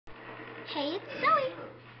Hey, it's Zoe,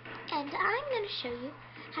 and I'm going to show you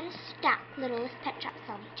how to stack littlest pet shops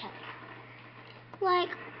on each other.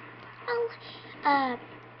 Like, I'll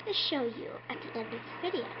show you at the end of the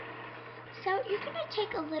video. So you're going to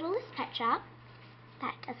take a littlest pet shop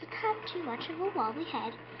that doesn't have too much of a wobbly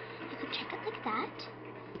head. You can check it like that.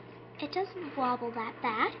 It doesn't wobble that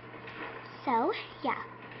bad. So, yeah.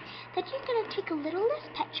 Then you're going to take a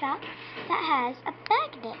littlest pet shop that has a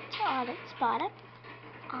magnet on its bottom,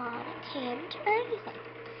 on its hand, or anything.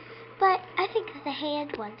 But I think the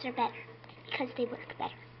hand ones are better because they work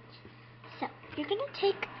better. So you're going to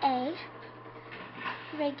take a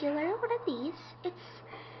regular one of these.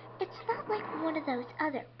 It's not like one of those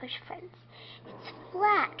other bush friends. It's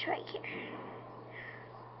flat right here.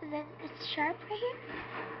 And then it's sharp right here.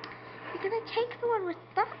 You're going to take the one with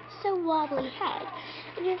not so wobbly head,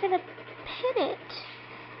 and you're going to pin it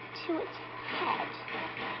to its head.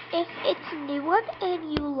 If it's a new one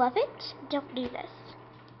and you love it, don't do this.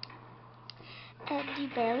 And you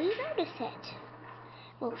barely notice it.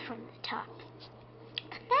 Well, from the top.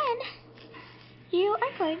 And then you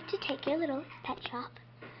are going to take your little pet shop,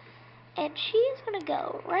 and she's going to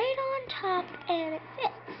go right on top, and it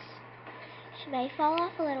fits. She may fall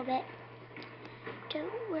off a little bit.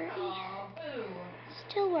 Don't worry.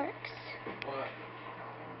 Still works.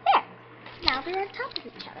 There. Now they're on top of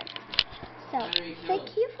each other. So,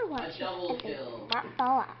 thank you for watching, and they will not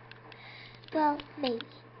fall off. Well, maybe.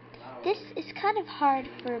 This is kind of hard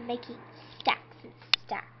for making stacks and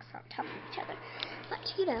stacks on top of each other.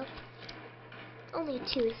 But, you know, only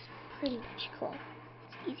two is pretty much cool.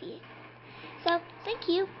 It's easy. So, thank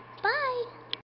you. Bye!